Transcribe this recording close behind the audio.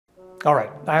All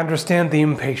right, I understand the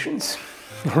impatience.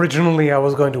 Originally, I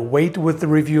was going to wait with the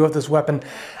review of this weapon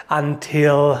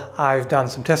until I've done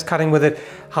some test cutting with it.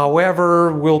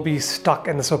 However, we'll be stuck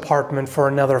in this apartment for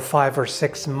another 5 or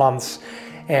 6 months,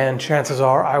 and chances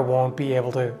are I won't be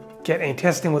able to get any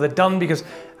testing with it done because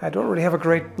I don't really have a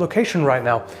great location right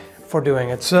now for doing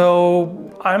it.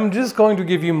 So I'm just going to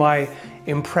give you my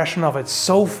impression of it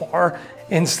so far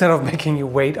instead of making you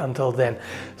wait until then.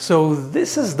 So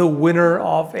this is the winner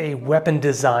of a weapon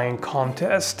design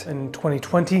contest in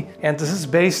 2020, and this is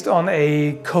based on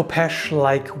a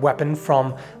Khopesh-like weapon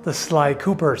from the Sly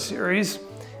Cooper series.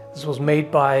 This was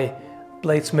made by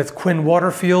bladesmith Quinn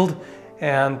Waterfield,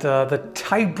 and the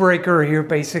tiebreaker here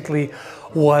basically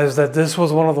was that this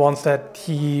was one of the ones that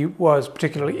he was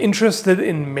particularly interested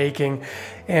in making,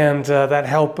 and that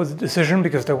helped with the decision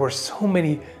because there were so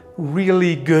many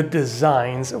really good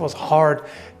designs. It was hard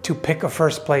to pick a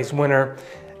first place winner,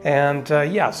 and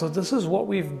yeah, so this is what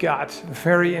we've got.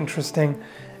 Very interesting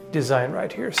design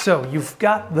right here. So you've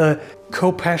got the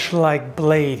Khopesh-like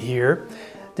blade here.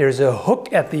 There's a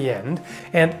hook at the end,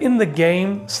 and in the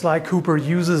game Sly Cooper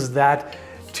uses that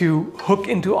to hook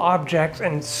into objects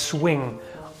and swing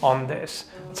on this.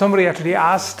 Somebody actually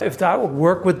asked if that would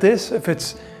work with this, if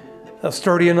it's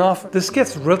sturdy enough. This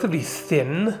gets relatively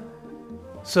thin,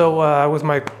 so with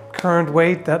my current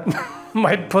weight that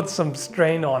might put some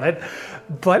strain on it,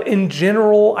 but in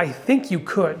general I think you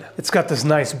could. It's got this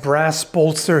nice brass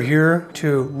bolster here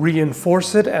to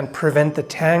reinforce it and prevent the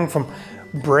tang from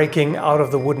breaking out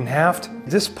of the wooden haft.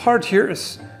 This part here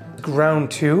is ground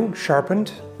too,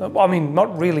 sharpened. I mean,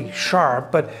 not really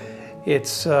sharp, but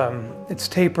it's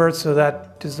tapered, so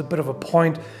that is a bit of a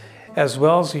point as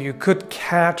well. So you could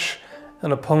catch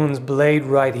an opponent's blade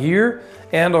right here,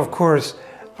 and of course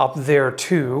up there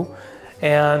too.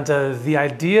 And the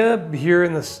idea here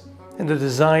in the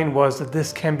design was that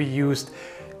this can be used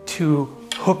to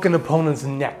hook an opponent's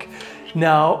neck.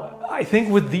 Now, I think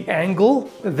with the angle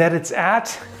that it's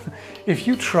at, if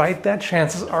you tried that,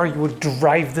 chances are you would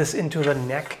drive this into the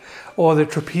neck or the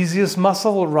trapezius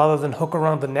muscle rather than hook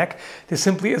around the neck. There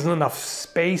simply isn't enough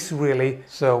space really.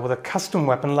 So with a custom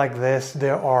weapon like this,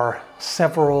 there are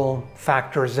several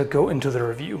factors that go into the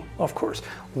review, of course.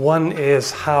 One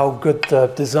is how good the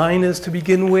design is to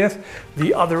begin with.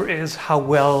 The other is how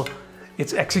well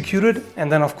it's executed.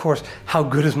 And then of course, how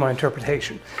good is my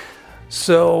interpretation.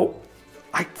 So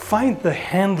I find the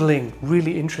handling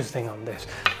really interesting on this.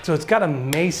 So it's got a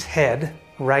mace head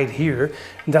right here,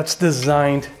 and that's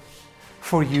designed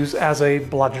for use as a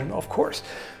bludgeon, of course.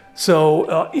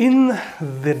 So in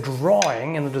the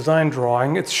drawing, in the design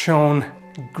drawing, it's shown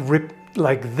grip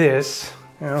like this,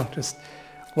 you know, just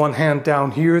one hand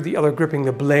down here, the other gripping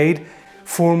the blade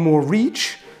for more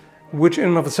reach, which in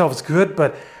and of itself is good,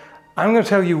 but I'm gonna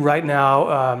tell you right now,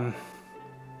 I'm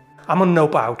gonna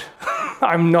nope out.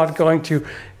 I'm not going to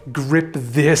grip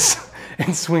this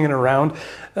and swing it around,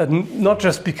 not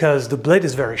just because the blade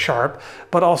is very sharp,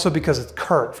 but also because it's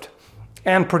curved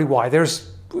and pretty wide.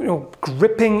 There's, you know,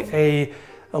 gripping a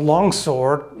long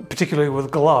sword, particularly with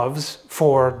gloves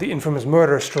for the infamous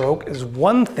murder stroke, is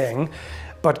one thing,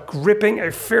 but gripping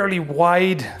a fairly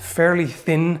wide, fairly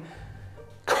thin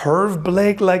curved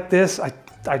blade like this,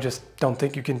 I just don't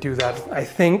think you can do that. I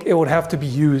think it would have to be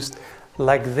used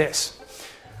like this.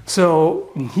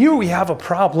 So here we have a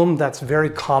problem that's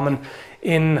very common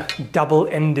in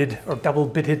double-ended or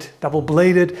double-bitted,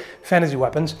 double-bladed fantasy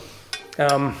weapons.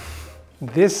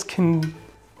 This can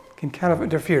kind of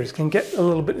interfere, it can get a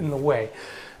little bit in the way.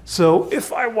 So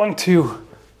if I want to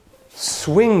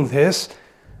swing this,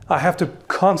 I have to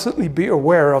constantly be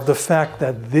aware of the fact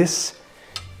that this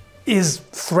is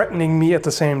threatening me at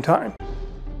the same time.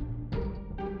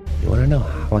 You wanna know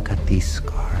how I got these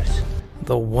scars?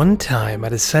 The one time I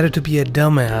decided to be a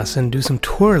dumbass and do some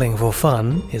twirling for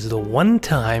fun is the one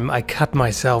time I cut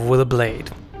myself with a blade,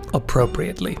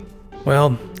 appropriately.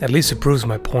 Well, at least it proves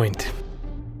my point.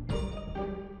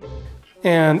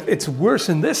 And it's worse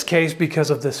in this case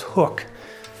because of this hook.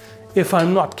 If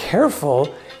I'm not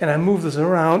careful and I move this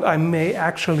around, I may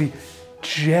actually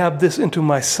jab this into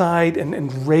my side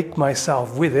and rake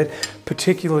myself with it,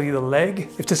 particularly the leg.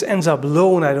 If this ends up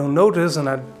low and I don't notice and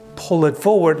I pull it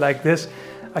forward like this,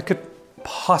 I could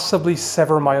possibly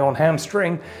sever my own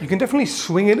hamstring. You can definitely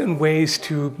swing it in ways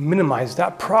to minimize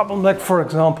that problem. Like for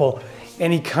example,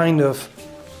 any kind of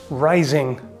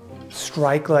rising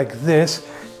strike like this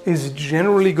is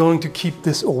generally going to keep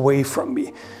this away from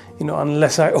me, you know,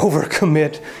 unless I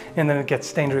overcommit and then it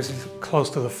gets dangerously close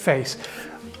to the face.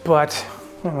 But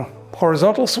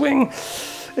horizontal swing,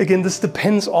 again, this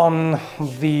depends on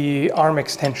the arm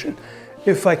extension.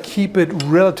 If I keep it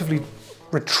relatively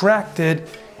retract it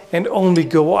and only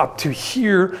go up to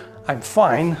here, I'm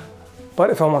fine. But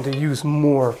if I want to use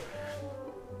more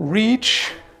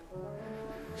reach,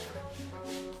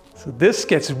 so this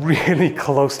gets really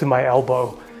close to my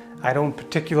elbow. I don't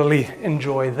particularly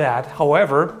enjoy that.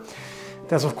 However,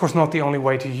 that's of course not the only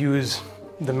way to use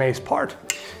the mace part.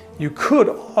 You could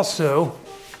also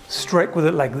strike with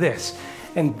it like this.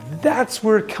 And that's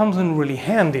where it comes in really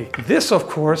handy. This, of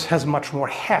course, has much more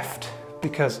heft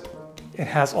because it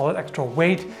has all that extra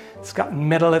weight. It's got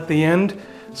metal at the end.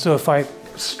 So if I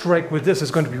strike with this,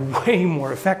 it's going to be way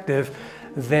more effective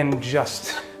than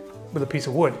just with a piece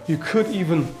of wood. You could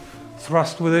even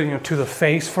thrust with it, to the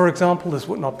face, for example. This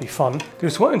would not be fun.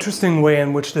 There's one interesting way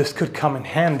in which this could come in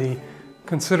handy,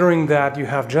 considering that you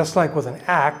have, just like with an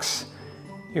axe,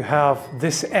 you have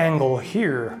this angle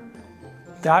here.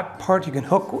 That part you can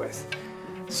hook with.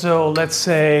 So let's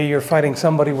say you're fighting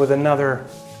somebody with an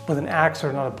axe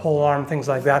or another pole arm, things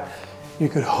like that. You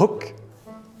could hook,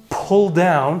 pull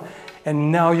down,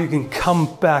 and now you can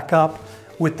come back up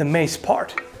with the mace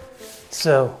part.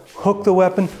 So hook the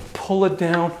weapon, pull it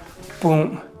down,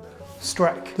 boom,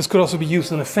 strike. This could also be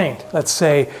used in a feint. Let's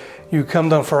say you come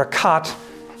down for a cut,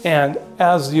 and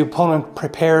as the opponent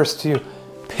prepares to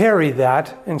parry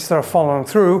that, instead of following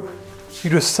through, you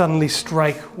just suddenly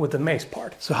strike with the mace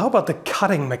part. So how about the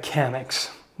cutting mechanics?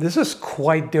 This is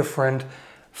quite different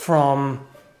from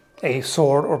a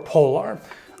sword or pole arm.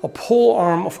 A pole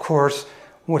arm, of course,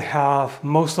 would have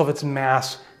most of its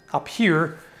mass up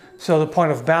here, so the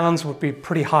point of balance would be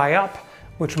pretty high up,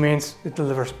 which means it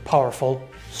delivers powerful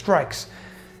strikes.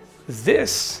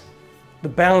 The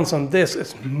balance on this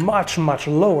is much, much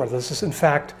lower. This is in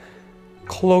fact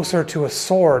closer to a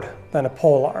sword than a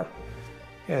pole arm,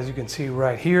 as you can see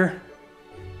right here.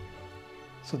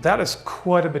 So that is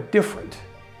quite a bit different,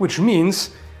 which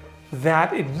means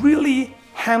that it really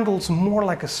handles more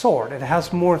like a sword. It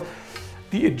has more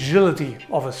the agility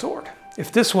of a sword.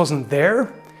 If this wasn't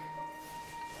there,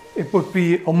 it would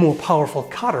be a more powerful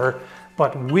cutter,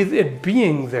 but with it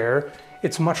being there,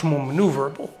 it's much more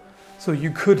maneuverable. So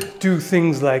you could do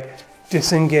things like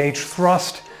disengage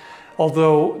thrust,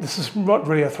 although this is not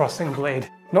really a thrusting blade.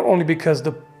 Not only because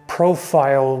the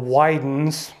profile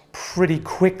widens pretty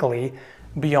quickly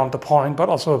beyond the point, but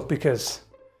also because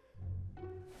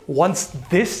once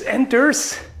this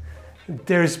enters,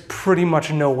 there's pretty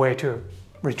much no way to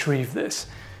retrieve this.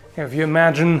 If you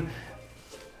imagine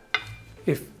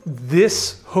if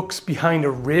this hooks behind a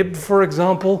rib, for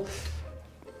example,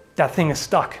 that thing is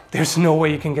stuck. There's no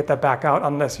way you can get that back out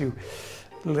unless you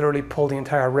literally pull the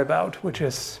entire rib out, which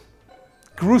is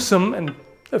gruesome and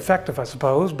effective, I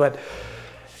suppose, but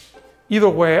either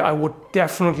way, I would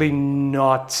definitely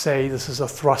not say this is a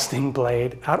thrusting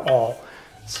blade at all.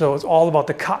 So it's all about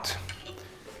the cut.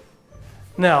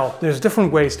 Now, there's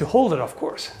different ways to hold it, of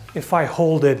course. If I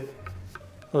hold it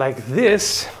like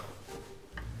this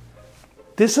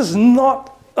is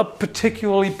not a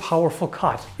particularly powerful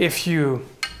cut. If you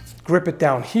grip it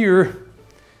down here,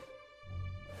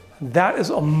 that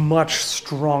is a much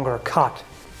stronger cut.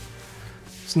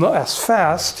 It's not as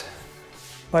fast,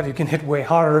 but you can hit way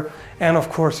harder. And of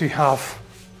course you have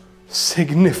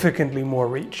significantly more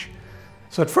reach.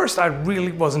 So at first I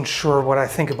really wasn't sure what I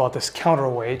think about this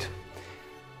counterweight,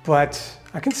 but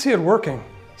I can see it working.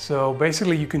 So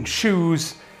basically you can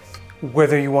choose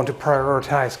whether you want to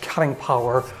prioritize cutting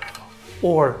power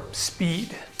or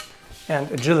speed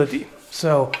and agility.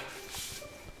 So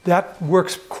that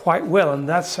works quite well in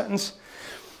that sense.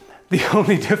 The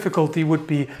only difficulty would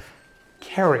be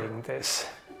carrying this.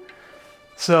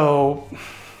 So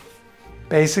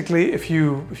basically if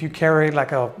you carry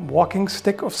like a walking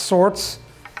stick of sorts,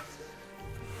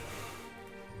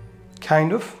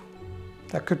 kind of,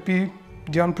 that could be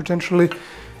done potentially.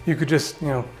 You could just,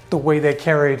 the way they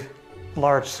carried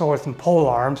large swords and pole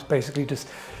arms, basically just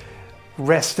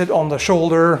rest it on the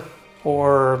shoulder,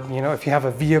 or if you have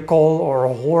a vehicle or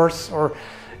a horse or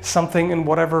something in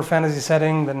whatever fantasy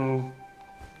setting, then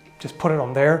just put it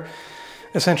on there.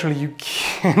 Essentially you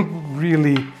can't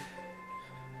really,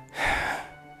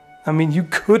 you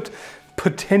could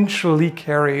potentially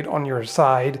carry it on your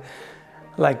side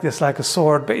like this, like a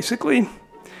sword basically.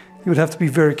 You would have to be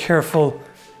very careful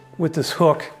with this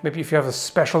hook. Maybe if you have a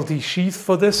specialty sheath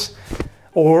for this,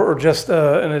 or just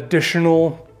an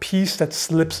additional piece that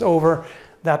slips over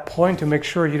that point to make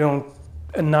sure you don't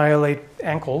annihilate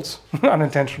ankles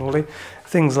unintentionally,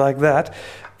 things like that.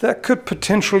 That could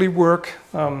potentially work.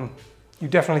 You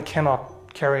definitely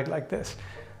cannot carry it like this.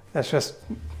 That's just,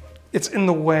 it's in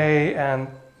the way, and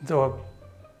the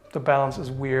balance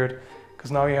is weird because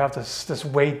now you have this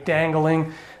weight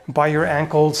dangling. by your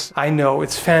ankles. I know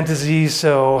it's fantasy,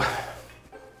 so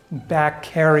back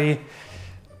carry.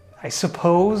 I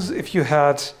suppose if you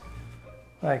had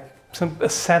like a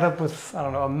setup with, I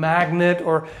don't know, a magnet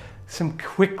or some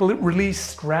quick release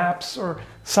straps or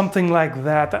something like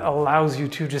that that allows you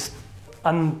to just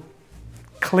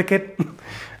unclick it,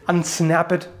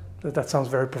 unsnap it. That sounds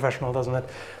very professional, doesn't it?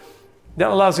 That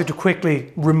allows you to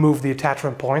quickly remove the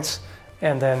attachment points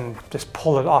and then just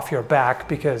pull it off your back,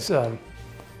 because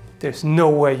there's no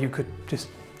way you could just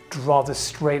draw this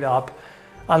straight up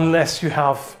unless you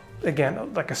have,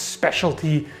 again, like a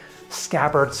specialty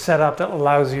scabbard setup that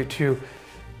allows you to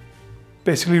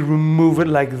basically remove it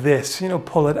like this, you know,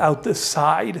 pull it out the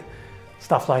side,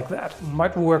 stuff like that.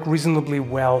 Might work reasonably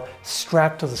well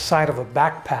strapped to the side of a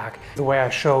backpack, the way I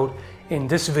showed in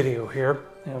this video here,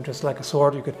 you know, just like a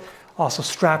sword. You could also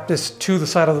strap this to the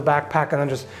side of the backpack and then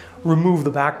just remove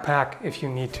the backpack if you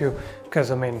need to, because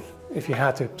I mean, if you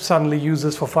had to suddenly use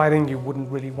this for fighting, you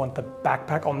wouldn't really want the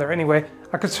backpack on there anyway.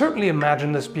 I could certainly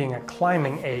imagine this being a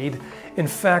climbing aid. In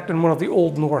fact, in one of the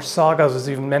Old Norse sagas, it's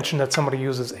even mentioned that somebody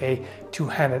uses a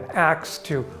two-handed axe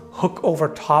to hook over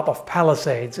top of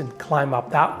palisades and climb up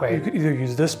that way. You could either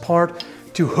use this part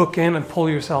to hook in and pull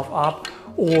yourself up,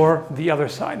 or the other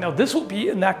side. Now this would be,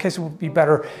 in that case, it would be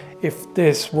better if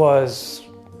this was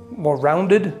more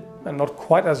rounded and not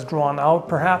quite as drawn out,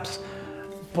 perhaps.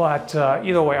 But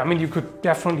either way, I mean, you could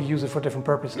definitely use it for different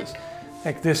purposes.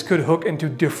 Like this could hook into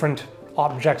different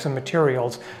objects and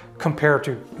materials compared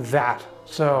to that.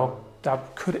 So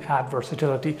that could add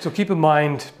versatility. So keep in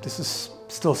mind, this is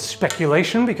still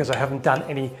speculation because I haven't done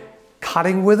any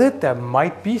cutting with it. There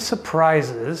might be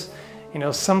surprises. You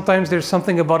know, sometimes there's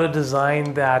something about a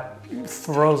design that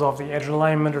throws off the edge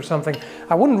alignment or something.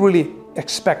 I wouldn't really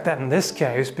expect that in this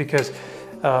case, because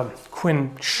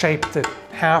Quinn shaped the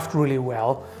haft really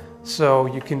well, so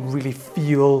you can really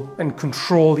feel and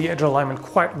control the edge alignment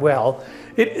quite well.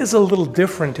 It is a little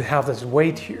different to have this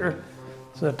weight here,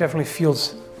 so it definitely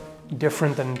feels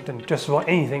different than just about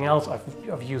anything else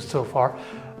I've used so far.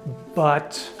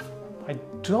 But I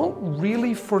don't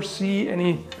really foresee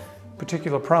any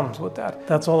particular problems with that.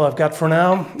 That's all I've got for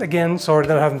now. Again, sorry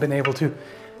that I haven't been able to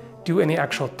do any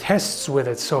actual tests with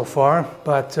it so far,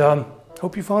 but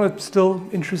hope you found it still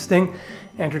interesting,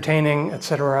 entertaining,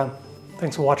 etc.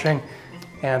 Thanks for watching,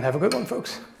 and have a good one,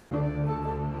 folks.